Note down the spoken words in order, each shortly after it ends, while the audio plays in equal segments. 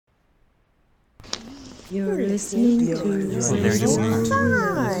You're listening to Level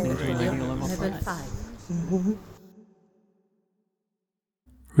 5.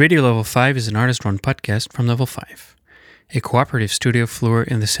 Radio Level 5 is an artist-run podcast from Level 5, a cooperative studio floor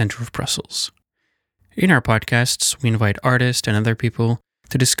in the center of Brussels. In our podcasts, we invite artists and other people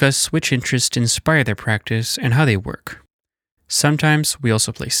to discuss which interests inspire their practice and how they work. Sometimes we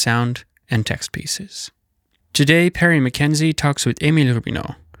also play sound and text pieces. Today, Perry Mackenzie talks with Émile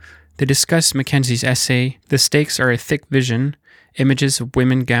Rubineau. They discuss Mackenzie's essay, The Stakes Are a Thick Vision, Images of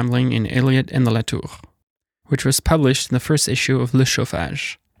Women Gambling in Eliot and the Latour, which was published in the first issue of Le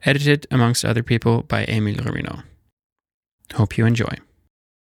Chauffage, edited, amongst other people, by Émile Rubineau. Hope you enjoy.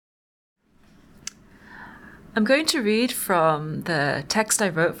 I'm going to read from the text I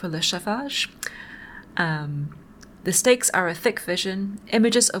wrote for Le Chauffage. The Stakes Are a Thick Vision,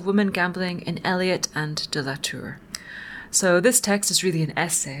 Images of Women Gambling in Eliot and de Latour. So this text is really an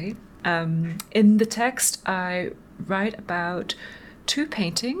essay. In the text, I write about two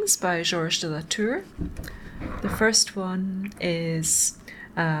paintings by Georges de Latour. The first one is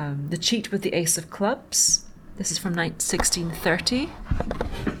The Cheat with the Ace of Clubs. This is from 1630.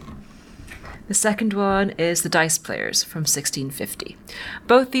 The second one is The Dice Players from 1650.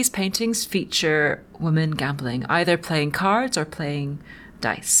 Both these paintings feature women gambling, either playing cards or playing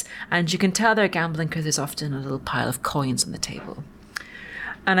dice. And you can tell they're gambling because there's often a little pile of coins on the table.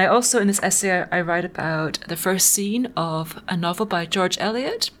 And I also, in this essay, I write about the first scene of a novel by George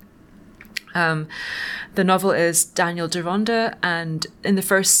Eliot. The novel is Daniel Deronda, and in the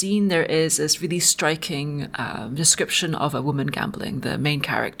first scene there is this really striking description of a woman gambling, the main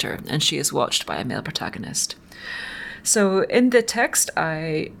character, and she is watched by a male protagonist. So in the text,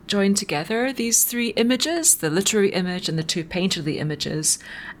 I join together these three images, the literary image and the two painterly images,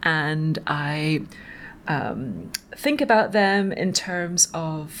 and I think about them in terms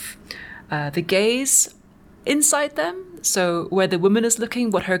of the gaze inside them, so where the woman is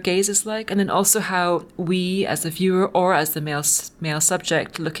looking, what her gaze is like, and then also how we as the viewer or as the male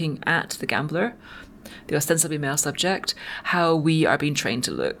subject looking at the gambler, the ostensibly male subject, how we are being trained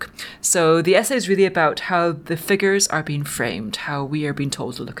to look. So the essay is really about how the figures are being framed, how we are being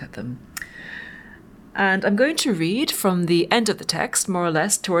told to look at them. And I'm going to read from the end of the text, more or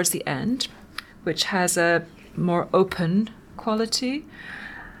less towards the end, which has a more open quality.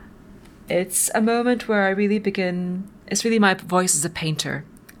 It's a moment where I really begin, it's really my voice as a painter.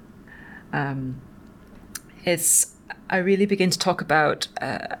 I really begin to talk about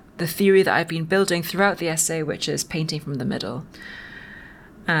the theory that I've been building throughout the essay, which is painting from the middle.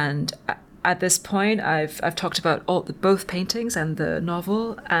 And at this point, I've talked about both paintings and the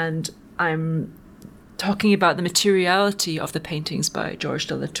novel, and I'm talking about the materiality of the paintings by Georges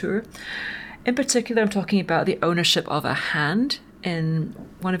de Latour. In particular, I'm talking about the ownership of a hand in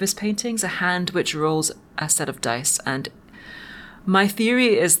one of his paintings, a hand which rolls a set of dice. And my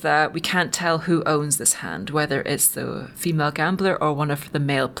theory is that we can't tell who owns this hand, whether it's the female gambler or one of the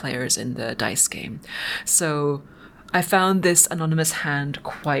male players in the dice game. So I found this anonymous hand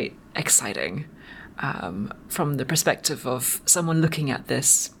quite exciting from the perspective of someone looking at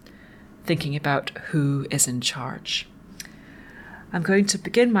this, thinking about who is in charge. I'm going to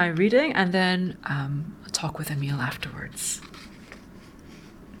begin my reading and then I'll talk with Émile afterwards.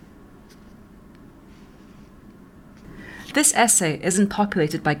 This essay isn't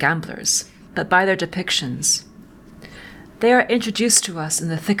populated by gamblers, but by their depictions. They are introduced to us in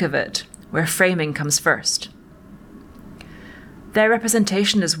the thick of it, where framing comes first. Their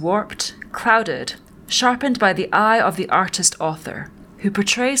representation is warped, clouded, sharpened by the eye of the artist-author, who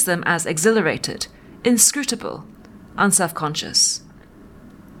portrays them as exhilarated, inscrutable, unself-conscious.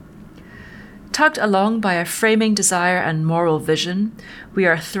 Tugged along by a framing desire and moral vision, we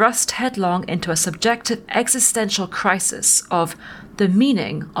are thrust headlong into a subjective existential crisis of the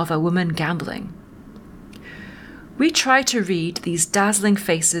meaning of a woman gambling. We try to read these dazzling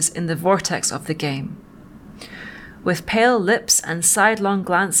faces in the vortex of the game. With pale lips and sidelong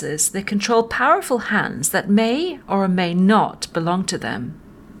glances, they control powerful hands that may or may not belong to them.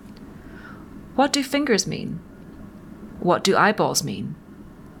 What do fingers mean? What do eyeballs mean?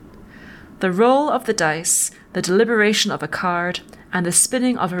 The roll of the dice, the deliberation of a card, and the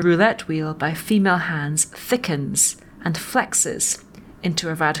spinning of a roulette wheel by female hands thickens and flexes into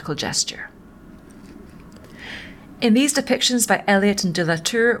a radical gesture. In these depictions by Eliot and de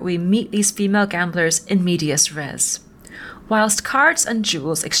Latour, we meet these female gamblers in medias res. Whilst cards and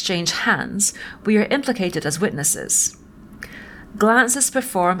jewels exchange hands, we are implicated as witnesses. Glances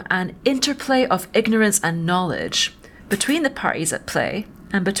perform an interplay of ignorance and knowledge between the parties at play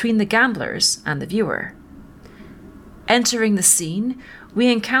and between the gamblers and the viewer. Entering the scene,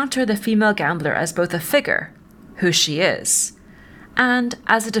 we encounter the female gambler as both a figure, who she is, and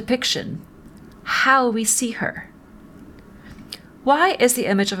as a depiction, how we see her. Why is the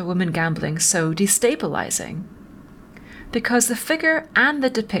image of a woman gambling so destabilizing? Because the figure and the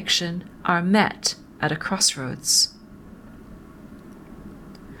depiction are met at a crossroads.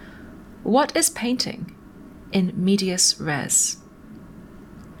 What is painting in medias res?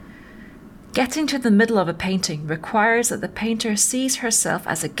 Getting to the middle of a painting requires that the painter sees herself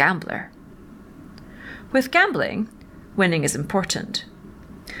as a gambler. With gambling, winning is important.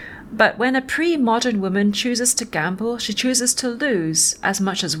 But when a pre-modern woman chooses to gamble, she chooses to lose as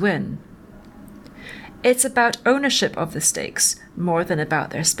much as win. It's about ownership of the stakes more than about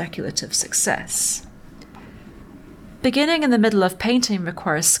their speculative success. Beginning in the middle of painting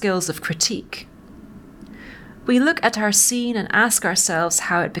requires skills of critique. We look at our scene and ask ourselves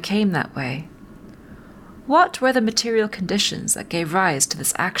how it became that way. What were the material conditions that gave rise to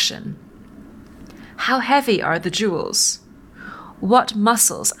this action? How heavy are the jewels? What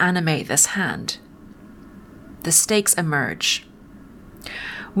muscles animate this hand? The stakes emerge.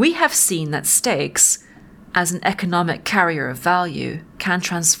 We have seen that stakes, as an economic carrier of value, can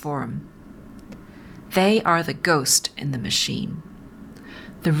transform. They are the ghost in the machine.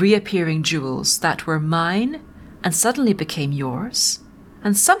 The reappearing jewels that were mine and suddenly became yours,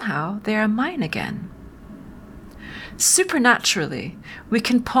 and somehow they are mine again. Supernaturally, we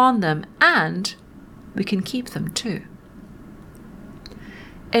can pawn them and we can keep them too.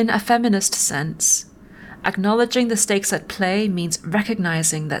 In a feminist sense, acknowledging the stakes at play means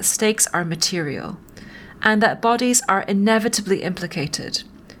recognizing that stakes are material and that bodies are inevitably implicated,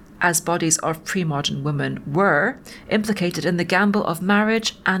 as bodies of pre-modern women were implicated in the gamble of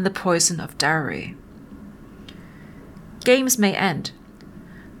marriage and the poison of dowry. Games may end,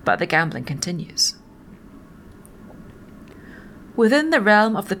 but the gambling continues. Within the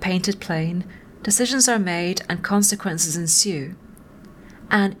realm of the painted plane, decisions are made and consequences ensue.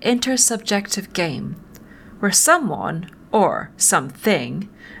 An intersubjective game, where someone, or something,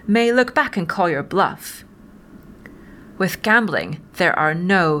 may look back and call your bluff. With gambling, there are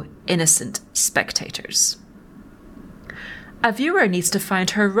no innocent spectators. A viewer needs to find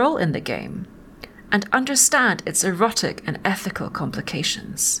her role in the game and understand its erotic and ethical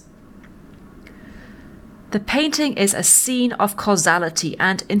complications. The painting is a scene of causality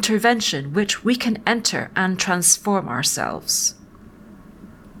and intervention which we can enter and transform ourselves.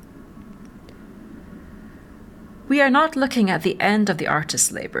 We are not looking at the end of the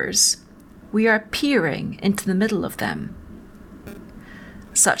artist's labours. We are peering into the middle of them.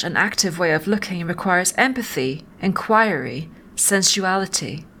 Such an active way of looking requires empathy, inquiry,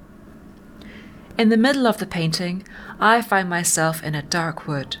 sensuality. In the middle of the painting, I find myself in a dark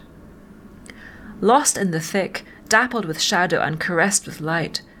wood. Lost in the thick, dappled with shadow and caressed with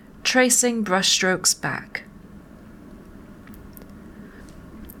light, tracing brushstrokes back.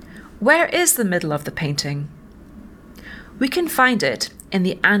 Where is the middle of the painting? We can find it in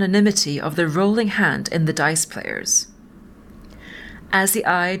the anonymity of the rolling hand in the dice players. As the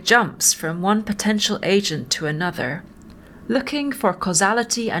eye jumps from one potential agent to another, looking for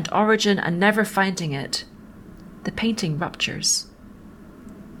causality and origin and never finding it, the painting ruptures.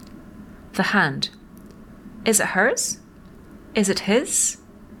 The hand. Is it hers? Is it his?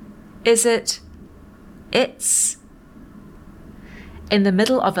 Is it its? In the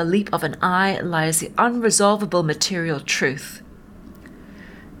middle of a leap of an eye lies the unresolvable material truth.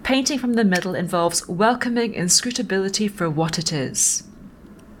 Painting from the middle involves welcoming inscrutability for what it is.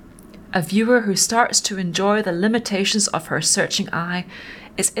 A viewer who starts to enjoy the limitations of her searching eye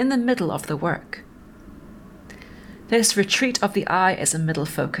is in the middle of the work. This retreat of the eye is a middle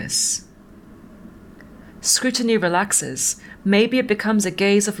focus. Scrutiny relaxes. Maybe it becomes a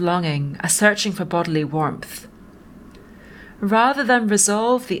gaze of longing, a searching for bodily warmth. Rather than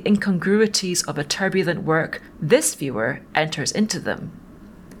resolve the incongruities of a turbulent work, this viewer enters into them.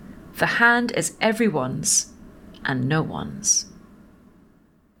 The hand is everyone's and no one's.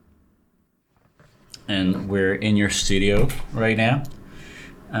 And we're in your studio right now.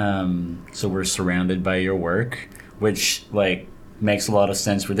 So we're surrounded by your work, which makes a lot of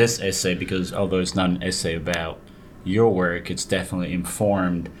sense for this essay, because although it's not an essay about your work, it's definitely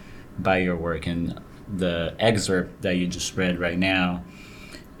informed by your work. And the excerpt that you just read right now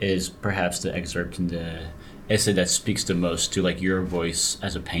is perhaps the excerpt in the essay that speaks the most to your voice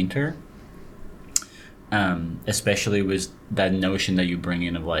as a painter, especially with that notion that you bring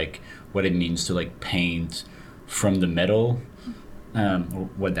in of what it means to paint from the metal, or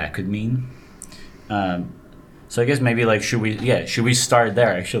what that could mean. So I guess maybe like should we start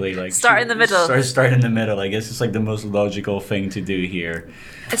there actually, like Start in the middle. Start in the middle. I guess it's like the most logical thing to do here.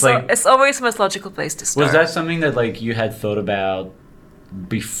 It's always the most logical place to start. Was that something that like you had thought about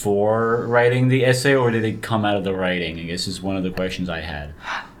before writing the essay, or did it come out of the writing? I guess is one of the questions I had.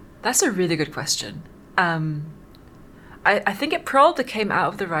 That's a really good question. I think it probably came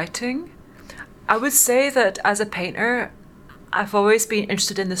out of the writing. I would say that as a painter, I've always been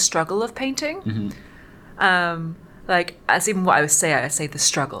interested in the struggle of painting. Like, as even what I say the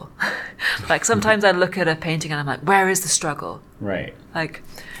struggle. Like, sometimes I look at a painting and I'm like, where is the struggle? Right. Like,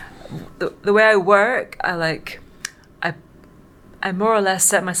 the way I work, I more or less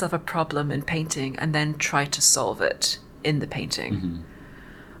set myself a problem in painting and then try to solve it in the painting,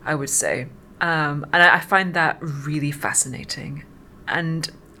 I would say. And I find that really fascinating.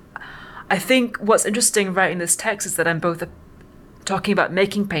 And I think what's interesting writing this text is that I'm both talking about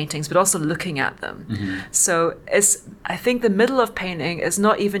making paintings, but also looking at them. So I think the middle of painting is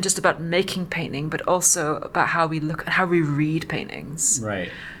not even just about making painting, but also about how we look, how we read paintings.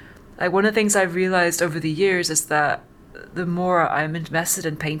 Right. Like, one of the things I've realized over the years is that the more I'm invested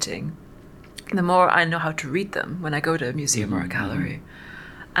in painting, the more I know how to read them when I go to a museum or a gallery.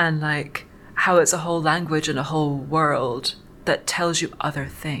 And like how it's a whole language and a whole world that tells you other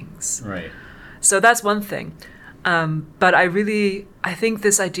things. Right. So that's one thing. But I think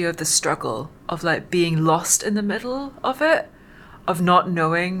this idea of the struggle, of like being lost in the middle of it, of not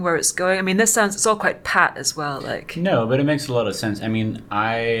knowing where it's going. I mean, it's all quite pat as well. Like, no, but it makes a lot of sense. I mean,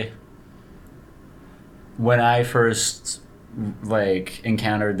 when I first like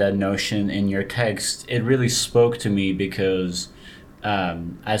encountered that notion in your text, it really spoke to me because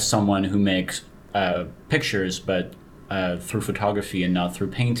as someone who makes pictures, but through photography and not through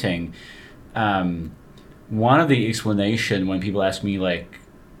painting, one of the explanation when people ask me like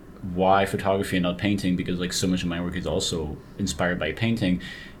why photography and not painting, because like so much of my work is also inspired by painting,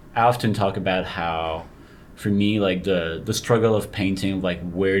 I often talk about how for me like the struggle of painting, like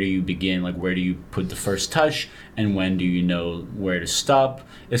where do you begin, like where do you put the first touch and when do you know where to stop,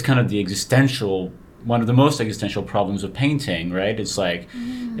 is kind of one of the most existential problems of painting, right? It's like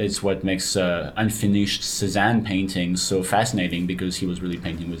it's what makes unfinished Cézanne paintings so fascinating, because he was really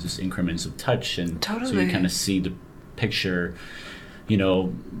painting with these increments of touch, and so you kind of see the picture,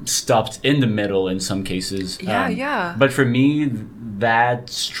 stopped in the middle in some cases. Yeah. But for me, that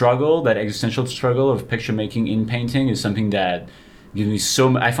existential struggle of picture making in painting is something that gives me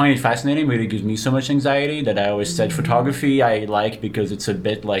I find it fascinating, but it gives me so much anxiety that I always said photography I like because it's a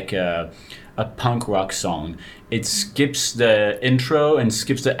bit like a punk rock song. It skips the intro and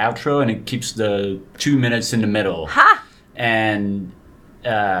skips the outro, and it keeps the 2 minutes in the middle. Ha! And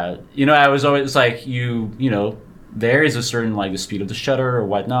I was always like, there is a certain like the speed of the shutter or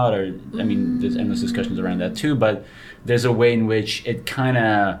whatnot, or I mean, there's endless discussions around that too. But there's a way in which it kind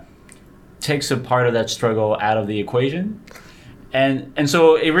of takes a part of that struggle out of the equation. And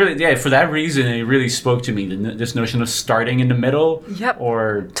so it really, for that reason, it really spoke to me, this notion of starting in the middle. Yep.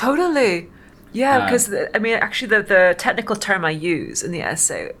 Or totally. Yeah, because actually the technical term I use in the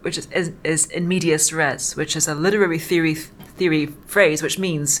essay, which is in medias res, which is a literary theory phrase, which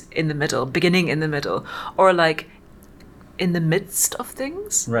means in the middle, beginning in the middle, or like in the midst of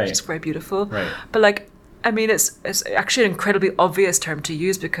things, right, which is very beautiful. Right. But like, I mean, it's actually an incredibly obvious term to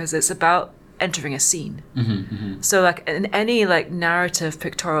use because it's about entering a scene. So like in any like narrative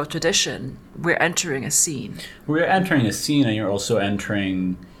pictorial tradition, we're entering a scene. We're entering a scene, and you're also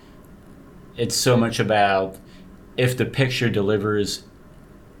entering. It's so much about if the picture delivers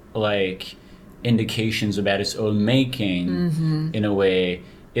like indications about its own making in a way.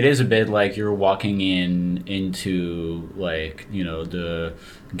 It is a bit like you're walking into like, the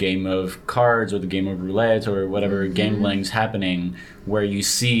game of cards or the game of roulette or whatever gambling's happening, where you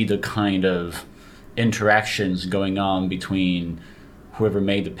see the kind of interactions going on between whoever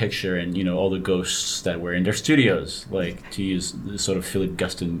made the picture and, all the ghosts that were in their studios, like to use the sort of Philip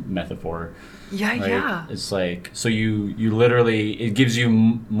Guston metaphor. Yeah, right? yeah. It's like, so you literally, it gives you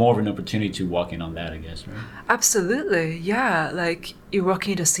more of an opportunity to walk in on that, I guess, right? Absolutely, yeah. Like you're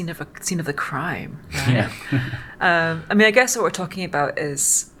walking into a scene of the crime, right? Yeah. I mean, I guess what we're talking about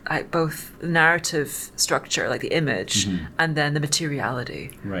is like both the narrative structure, like the image, and then the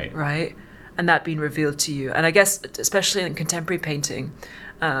materiality, Right. Right, and that being revealed to you. And I guess especially in contemporary painting,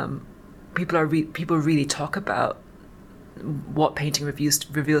 people really talk about what painting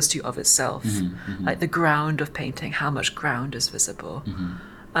reveals to you of itself, like the ground of painting, how much ground is visible,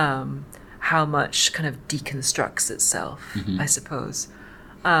 how much kind of deconstructs itself, I suppose,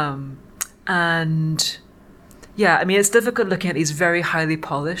 and Yeah, I mean, it's difficult looking at these very highly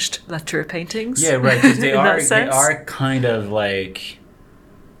polished Latour paintings. Yeah, right, because they in that are sense. kind of like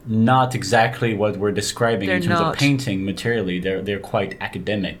not exactly what we're describing They're in terms not. of painting materially. They're quite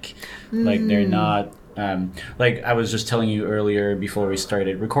academic. Like they're not like I was just telling you earlier before we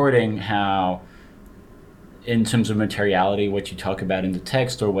started recording how in terms of materiality, what you talk about in the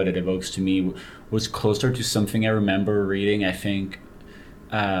text or what it evokes to me was closer to something I remember reading, I think,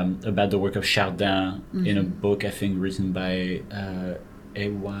 about the work of Chardin in a book, I think, written by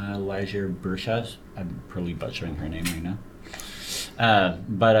Ewa Lager-Burchas. I'm probably butchering her name right now.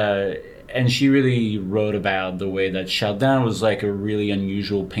 And she really wrote about the way that Chardin was like a really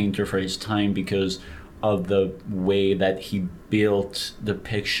unusual painter for his time because of the way that he built the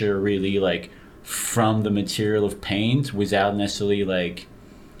picture really like from the material of paint without necessarily like,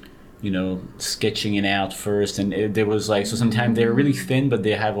 you know, sketching it out first. And there was like, so sometimes they're really thin, but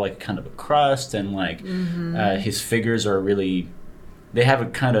they have like kind of a crust, and like his figures are really, they have a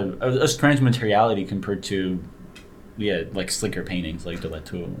kind of a strange materiality compared to, yeah, like slicker paintings like de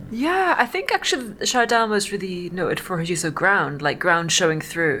Latour. Yeah, I think actually Chardin was really noted for his use of ground, like ground showing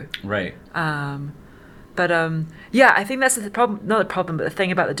through. Right. Yeah, I think that's the problem. Not the problem, but the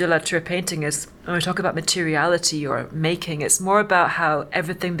thing about the de Latour painting is when we talk about materiality or making, it's more about how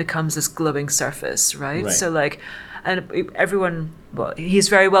everything becomes this glowing surface, right? Right. So like, and everyone, well, he's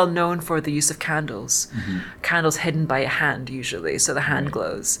very well known for the use of candles, candles hidden by a hand usually, so the hand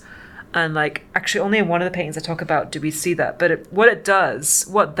glows. And like, actually, only in one of the paintings I talk about do we see that. But what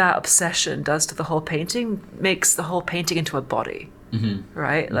that obsession does to the whole painting makes the whole painting into a body,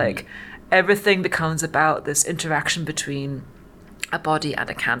 right? Like, everything becomes about this interaction between a body and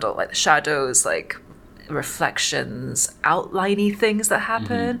a candle, like the shadows, like reflections, outliney things that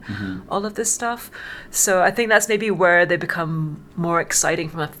happen, all of this stuff. So I think that's maybe where they become more exciting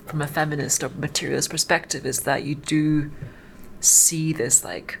from a feminist or materialist perspective, is that you do see this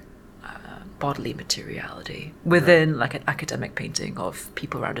like bodily materiality within like an academic painting of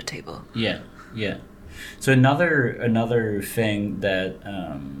people around a table. Yeah, yeah. So another thing that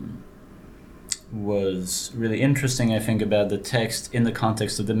was really interesting, I think, about the text in the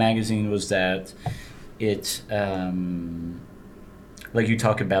context of the magazine was that it, like you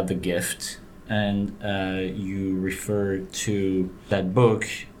talk about the gift, and you refer to that book.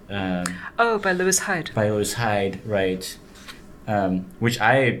 By Lewis Hyde. By Lewis Hyde, right? Which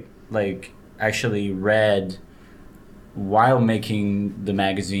I like actually read while making the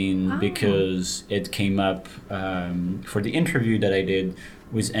magazine because it came up for the interview that I did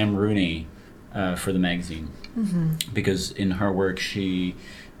with M. Rooney for the magazine. Because in her work she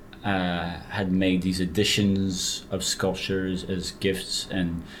had made these editions of sculptures as gifts,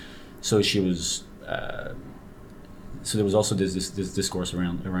 and so she was so there was also this discourse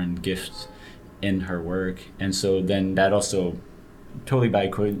around gifts in her work, and so then that also totally by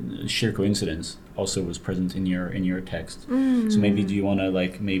sheer coincidence also was present in your text. So maybe do you want to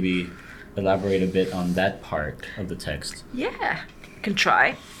like maybe elaborate a bit on that part of the text? Yeah, can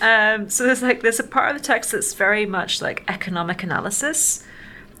try. So there's a part of the text that's very much like economic analysis.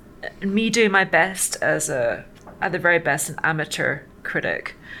 Me doing my best at the very best, an amateur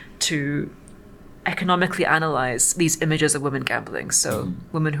critic, to economically analyze these images of women gambling. So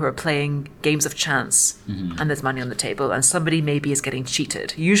women who are playing games of chance, and there's money on the table, and somebody maybe is getting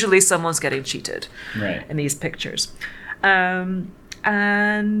cheated. Usually someone's getting cheated in these pictures. And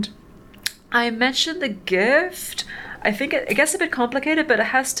I mentioned the gift. I think it gets a bit complicated, but it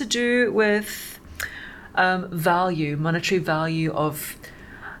has to do with value, monetary value of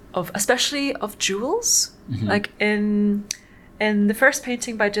especially of jewels. Like in the first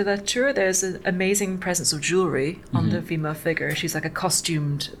painting by de Latour, there's an amazing presence of jewelry on the female figure. She's like a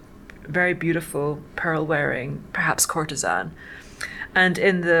costumed, very beautiful, pearl-wearing, perhaps courtesan. And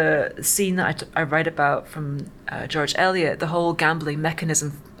in the scene that I write about from George Eliot, the whole gambling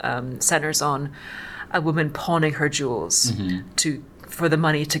mechanism centers on a woman pawning her jewels for the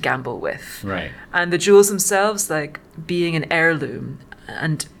money to gamble with. Right. And the jewels themselves, like being an heirloom.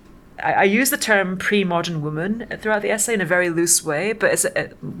 And I use the term pre-modern woman throughout the essay in a very loose way, but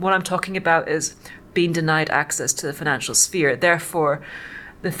what I'm talking about is being denied access to the financial sphere. Therefore,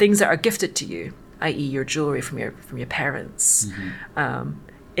 the things that are gifted to you, i.e. your jewelry from your parents,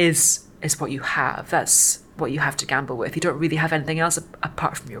 is what you have. That's what you have to gamble with. You don't really have anything else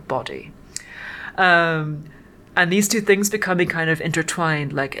apart from your body. And these two things becoming kind of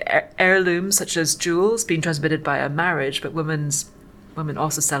intertwined, like heirlooms such as jewels being transmitted by a marriage, but women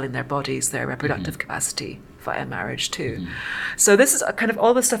also selling their bodies, their reproductive capacity via marriage too. So this is kind of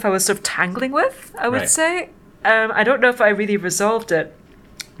all the stuff I was sort of tangling with, I would say. I don't know if I really resolved it,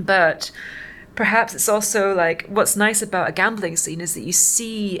 but perhaps it's also like what's nice about a gambling scene is that you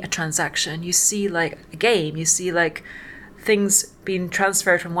see a transaction, you see like a game, you see like things being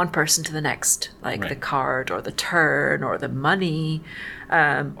transferred from one person to the next, like the card or the turn or the money,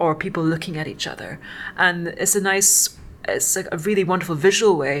 or people looking at each other. And it's like a really wonderful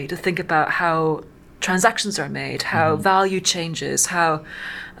visual way to think about how transactions are made, how value changes, how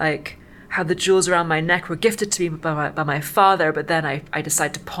the jewels around my neck were gifted to me by my father, but then I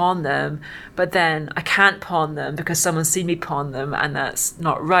decide to pawn them, but then I can't pawn them because someone's seen me pawn them and that's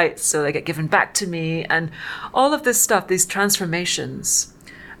not right, so they get given back to me. And all of this stuff, these transformations,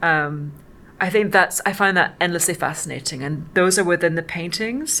 I find that endlessly fascinating. And those are within the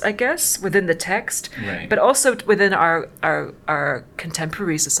paintings, I guess, within the text, but also within our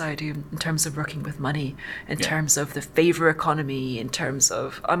contemporary society in terms of working with money, in terms of the favor economy, in terms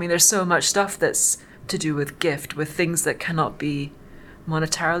of, I mean, there's so much stuff that's to do with gift, with things that cannot be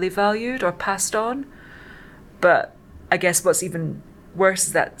monetarily valued or passed on. But I guess what's even worse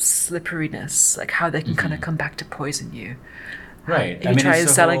is that slipperiness, like how they can kind of come back to poison you. Right. If you try and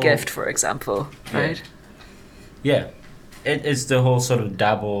sell a gift, for example, right? Yeah. It's the whole sort of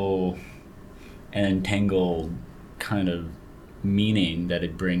dabble and entangle kind of meaning that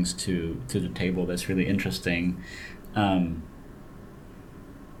it brings to the table that's really interesting.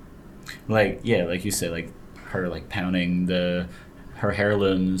 Like you said, like her like pounding her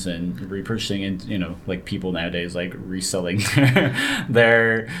heirlooms and repurchasing, and like people nowadays like reselling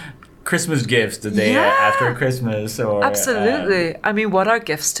their Christmas gifts the day after Christmas, or absolutely. I mean, what are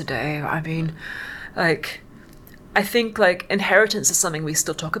gifts today? I mean, like, I think like inheritance is something we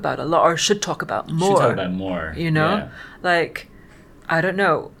still talk about a lot, or should talk about more. Should talk about more. You know, like, I don't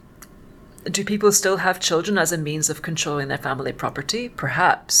know. Do people still have children as a means of controlling their family property?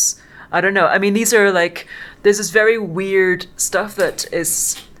 Perhaps. I don't know. I mean, these are like, there's this very weird stuff that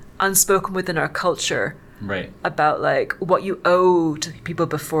is unspoken within our culture. Right. About like what you owe to people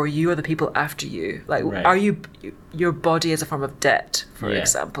before you or the people after you. Like, are you your body as a form of debt, for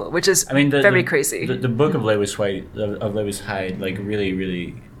example, which is very crazy. The book of Lewis Hyde, like really,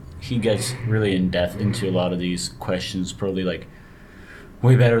 really, he gets really in depth into a lot of these questions, probably like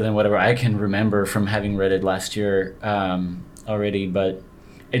way better than whatever I can remember from having read it last year already. But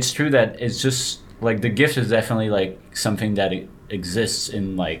it's true that it's just like the gift is definitely like something that exists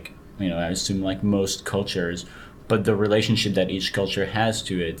in like, I assume like most cultures, but the relationship that each culture has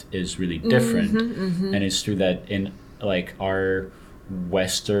to it is really different. And it's true that in like our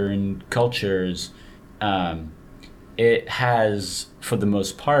Western cultures, it has, for the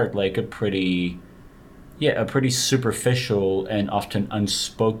most part, like a pretty superficial and often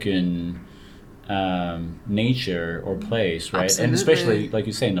unspoken nature or place, right? Absolutely. And especially, like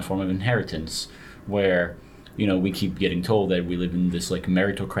you say, in the form of inheritance, where we keep getting told that we live in this like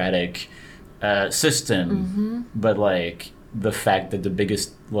meritocratic system, but like the fact that the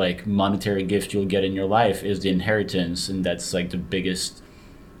biggest like monetary gift you'll get in your life is the inheritance, and that's like the biggest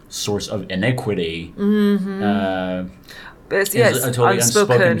source of inequity. But it's a totally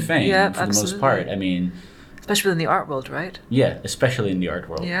unspoken thing for the most part. I mean, especially in the art world, right? Yeah, especially in the art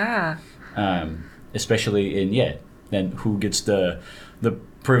world. Yeah. Especially in then who gets the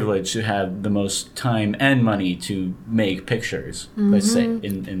privilege to have the most time and money to make pictures, let's say,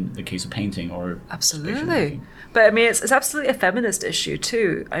 in the case of painting or absolutely. But I mean, it's absolutely a feminist issue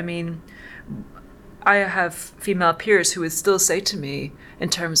too. I mean, I have female peers who would still say to me, in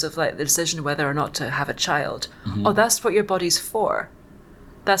terms of like the decision whether or not to have a child, oh, that's what your body's for.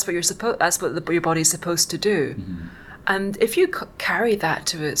 That's what your body's supposed to do. And if you carry that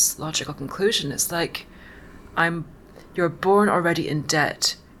to its logical conclusion, it's like, you're born already in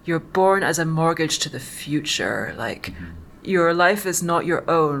debt. You're born as a mortgage to the future. Like, your life is not your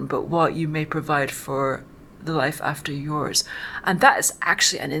own, but what you may provide for the life after yours. And that is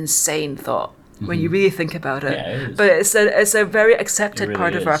actually an insane thought when you really think about it. Yeah, it is. But it's a very accepted really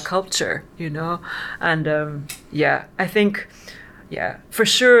part of our is. culture, And I think, for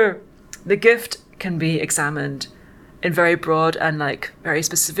sure, the gift can be examined in very broad and like very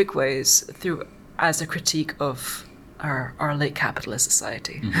specific ways as a critique of our late capitalist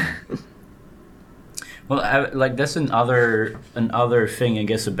society. Well, that's another thing, I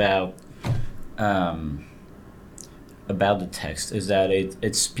guess, about the text, is that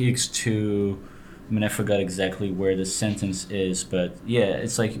it speaks to, I forgot exactly where the sentence is, but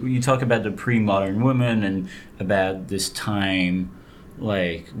it's like you talk about the pre-modern woman and about this time,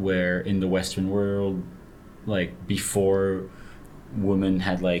 like where in the Western world, like before women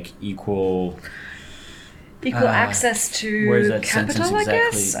had like equal access to capital, I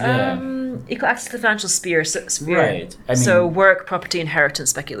guess. Equal access to the financial sphere. Right. So work, property, inheritance,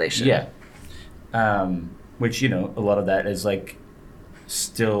 speculation. Yeah. which, you know, a lot of that is like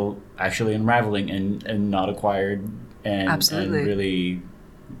still actually unraveling and not acquired and Absolutely. really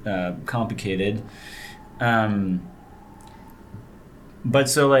complicated. But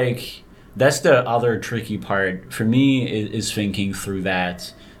so like that's the other tricky part for me is thinking through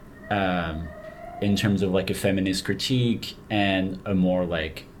that in terms of like a feminist critique and a more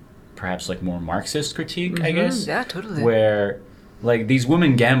like perhaps like more Marxist critique, I guess. Yeah, totally. Where like these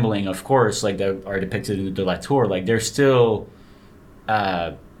women gambling, of course, like that are depicted in the De La Tour, like they're still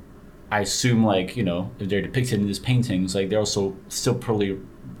I assume, like, you know, if they're depicted in these paintings, like they're also still probably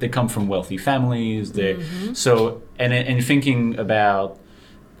they come from wealthy families. They so and thinking about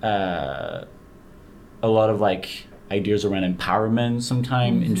a lot of like ideas around empowerment,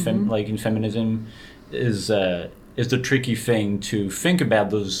 sometime in in feminism, is the tricky thing to think about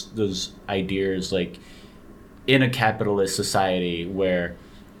those ideas like in a capitalist society where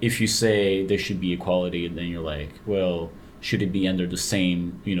if you say there should be equality, and then you're like, well, should it be under the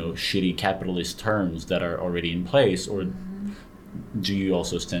same, you know, shitty capitalist terms that are already in place, or do you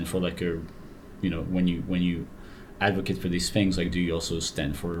also stand for like a, you know, when you advocate for these things, like do you also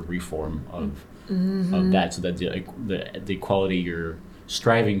stand for a reform of that, so that the equality you're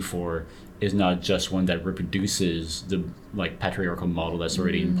striving for is not just one that reproduces the like patriarchal model that's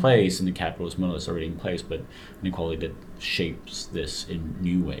already in place and the capitalist model that's already in place, but an equality that shapes this in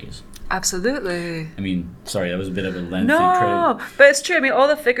new ways. Absolutely. I mean, sorry, that was a bit of a lengthy No, but it's true. I mean, all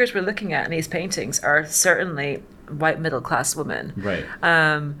the figures we're looking at in these paintings are certainly white middle-class women. Right.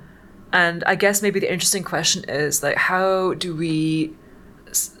 And I guess maybe the interesting question is, like, how do we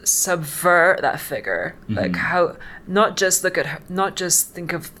subvert that figure? Like, how, not just look at her, not just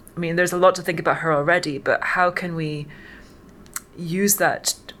think of, I mean, there's a lot to think about her already, but how can we use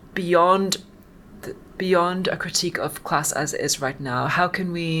that beyond a critique of class as it is right now? How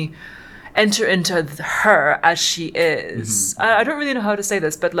can we enter into her as she is? I don't really know how to say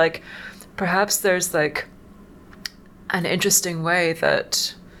this, but like perhaps there's like an interesting way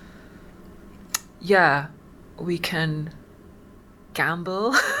that we can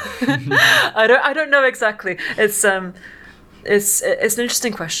gamble. I don't know exactly. It's an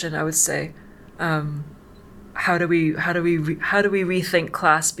interesting question, I would say. How do we rethink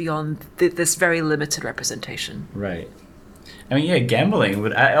class beyond this very limited representation? Right. I mean, yeah, gambling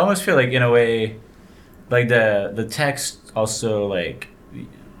would. I almost feel like, in a way, like the text also, like,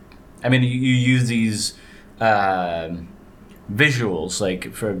 I mean, you use these visuals,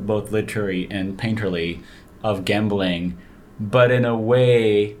 like for both literary and painterly, of gambling, but in a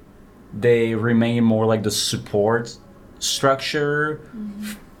way, they remain more like the support structure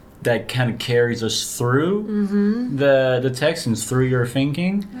that kind of carries us through the text and through your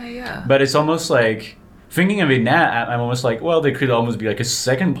thinking. Yeah. But it's almost like, thinking of it now, I'm almost like, well, there could almost be like a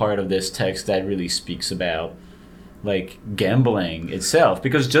second part of this text that really speaks about like gambling itself,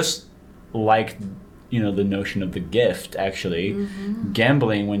 because just like, you know, the notion of the gift, actually,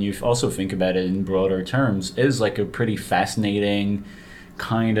 gambling, when you also think about it in broader terms, is like a pretty fascinating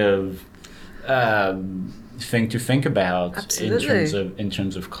kind of thing to think about. Absolutely. in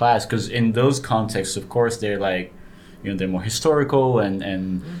terms of class, because in those contexts, of course, they're like, you know, they're more historical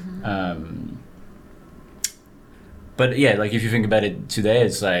and but yeah, like if you think about it today,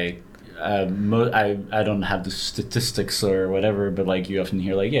 it's like I don't have the statistics or whatever, but like you often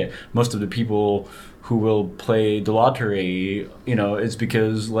hear like, yeah, most of the people who will play the lottery, you know, it's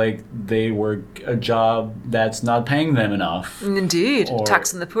because like they work a job that's not paying them enough. Indeed,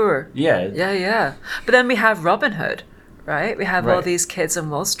 taxing the poor. Yeah. Yeah. But then we have Robin Hood, right? We have all Right. these kids on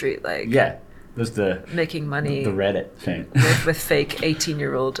Wall Street, like There's the making money the Reddit thing. with fake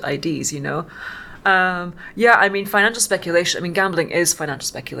 18-year-old IDs, you know? I mean, financial speculation. I mean, gambling is financial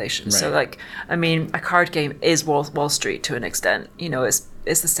speculation. So, Right. like, I mean, a card game is Wall Street to an extent. You know, it's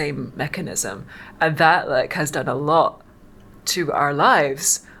the same mechanism, and that like has done a lot to our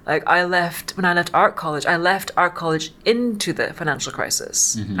lives. Like, when I left art college into the financial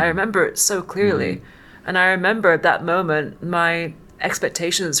crisis. I remember it so clearly, and I remember at that moment my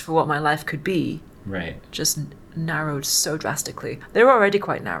expectations for what my life could be Right. just narrowed so drastically. They were already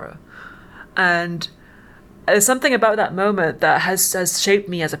quite narrow. And there's something about that moment that has shaped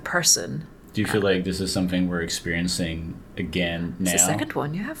me as a person. Do you feel like this is something we're experiencing again now? It's the second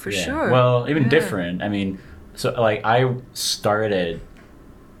one, yeah, for sure. Well, even different. I mean, so like I started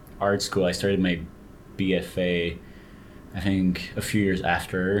art school. I started my BFA, I think, a few years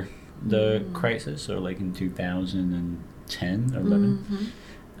after the crisis, or like in 2010 or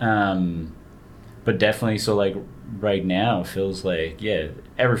 11. but definitely, so like right now, it feels like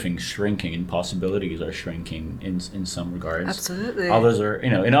everything's shrinking and possibilities are shrinking in some regards. Absolutely. Others are,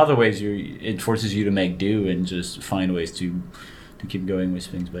 in other ways, it forces you to make do and just find ways to keep going with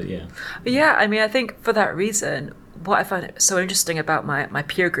things. But yeah. Yeah, I mean, I think for that reason, what I find so interesting about my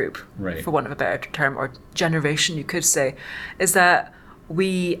peer group, Right. for want of a better term, or generation, you could say, is that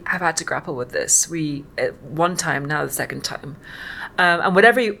we have had to grapple with this. We, at one time, now the second time. And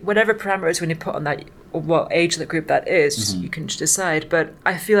whatever parameters when you put on that, what age the group that is, you can decide. But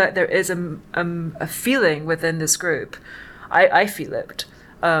I feel like there is a feeling within this group. I feel it.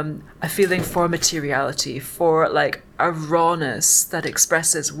 A feeling for materiality, for like a rawness that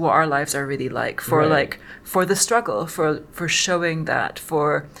expresses what our lives are really like, for like for the struggle, for showing that,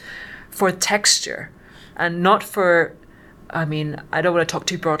 for texture, and not for. I mean, I don't want to talk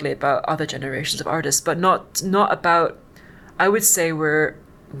too broadly about other generations of artists, but not about. I would say one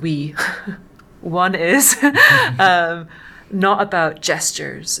is not about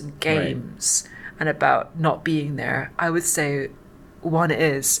gestures and games and about not being there. I would say one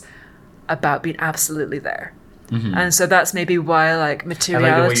is about being absolutely there. And so that's maybe why like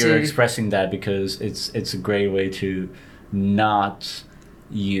materiality. I like the way you're expressing that, because it's a great way to not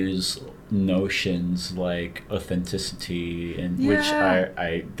use notions like authenticity, and which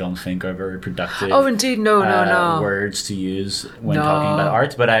I don't think are very productive. Oh, indeed, no. Words to use when talking about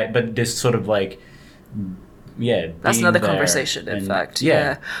art, but this sort of like that's another conversation. In fact,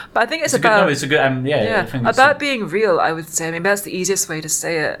 but I think it's about it's a good. I think about being real. I would say. I mean, that's the easiest way to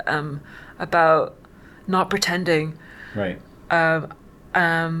say it. About not pretending. Right.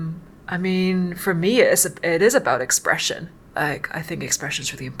 I mean, for me, it is about expression. Like, I think expression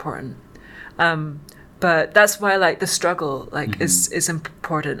is really important. But that's why, like, the struggle, like, is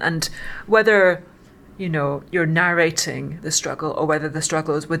important. And whether, you're narrating the struggle or whether the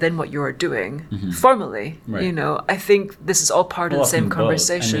struggle is within what you're doing formally, I think this is all part of the same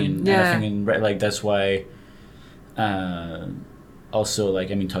conversation. I think that's why, also,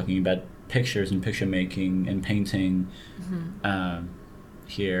 like, I mean, talking about pictures and picture making and painting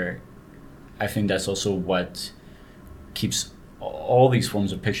here, I think that's also what keeps all these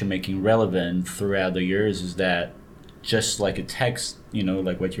forms of picture making relevant throughout the years, is that just like a text,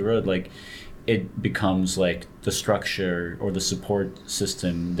 like what you wrote, like it becomes like the structure or the support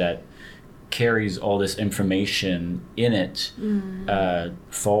system that carries all this information in it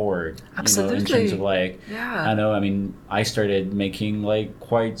forward. Absolutely. In terms of like, I know, I mean, I started making like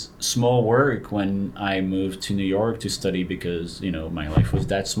quite small work when I moved to New York to study, because, my life was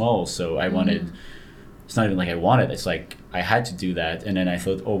that small. So I wanted, it's not even like I wanted, it's like I had to do that. And then I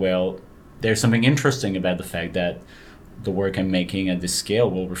thought, oh, well, there's something interesting about the fact that the work I'm making at this scale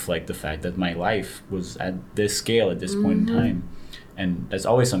will reflect the fact that my life was at this scale at this point in time. And that's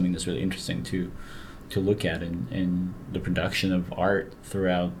always something that's really interesting to look at in the production of art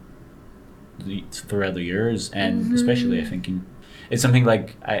throughout the years, and especially I think it's something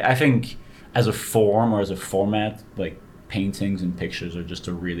like I think as a form or as a format, like paintings and pictures are just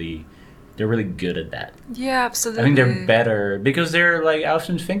they're really good at that. Yeah, absolutely. I think they're better because they're like, I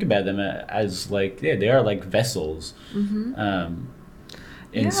often think about them as like they are like vessels in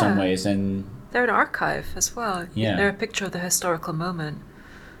some ways, and they're an archive as well. Yeah. They're a picture of the historical moment.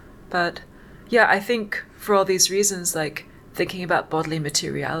 But yeah, I think for all these reasons, like thinking about bodily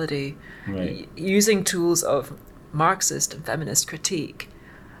materiality, using tools of Marxist and feminist critique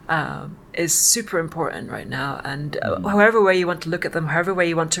is super important right now. And however way you want to look at them, however way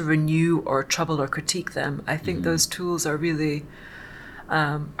you want to renew or trouble or critique them, I think those tools are really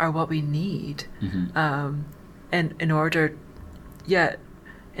are what we need in order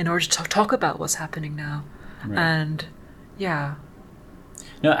to talk about what's happening now. And no,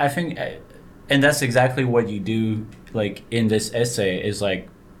 I think, and that's exactly what you do, like in this essay, is like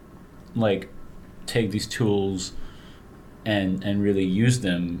take these tools and really use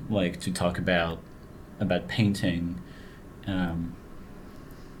them, like to talk about painting in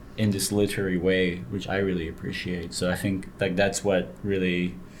this literary way, which I really appreciate. So I think like that's what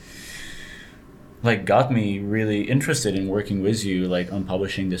really like got me really interested in working with you, like on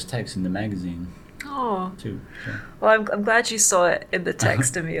publishing this text in the magazine. Oh, too. So. Well, I'm glad you saw it in the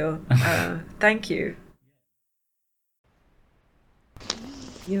text, Emil. Thank you.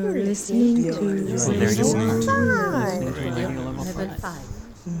 You're listening to Level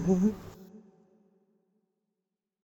 5.